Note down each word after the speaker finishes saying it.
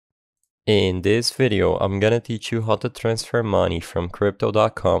In this video, I'm gonna teach you how to transfer money from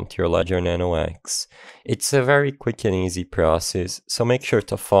crypto.com to your Ledger Nano X. It's a very quick and easy process, so make sure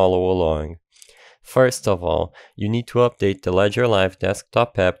to follow along. First of all, you need to update the Ledger Live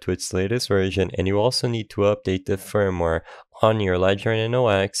desktop app to its latest version, and you also need to update the firmware on your Ledger Nano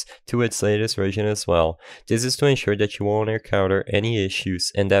X to its latest version as well. This is to ensure that you won't encounter any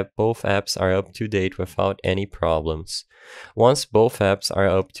issues and that both apps are up to date without any problems. Once both apps are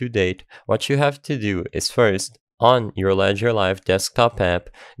up to date, what you have to do is first, on your Ledger Live desktop app,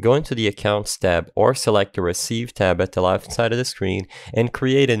 go into the Accounts tab or select the Receive tab at the left side of the screen and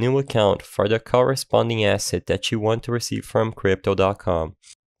create a new account for the corresponding asset that you want to receive from crypto.com.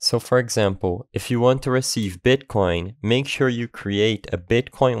 So for example, if you want to receive Bitcoin, make sure you create a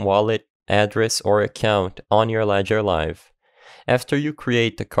Bitcoin wallet address or account on your Ledger Live. After you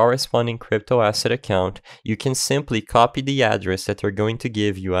create the corresponding crypto asset account, you can simply copy the address that they're going to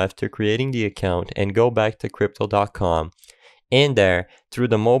give you after creating the account and go back to crypto.com. In there, through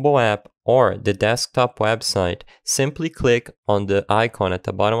the mobile app or the desktop website, simply click on the icon at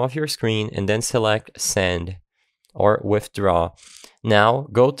the bottom of your screen and then select Send or Withdraw. Now,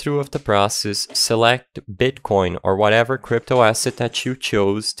 go through with the process, select Bitcoin or whatever crypto asset that you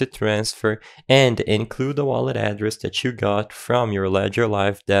chose to transfer, and include the wallet address that you got from your Ledger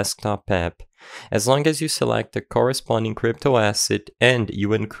Live desktop app. As long as you select the corresponding crypto asset and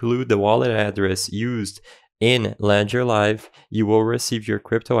you include the wallet address used in Ledger Live, you will receive your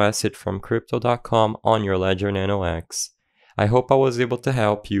crypto asset from crypto.com on your Ledger Nano X. I hope I was able to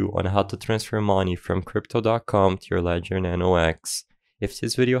help you on how to transfer money from crypto.com to your Ledger Nano X. If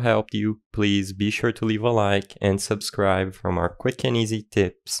this video helped you, please be sure to leave a like and subscribe for more quick and easy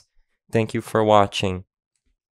tips. Thank you for watching.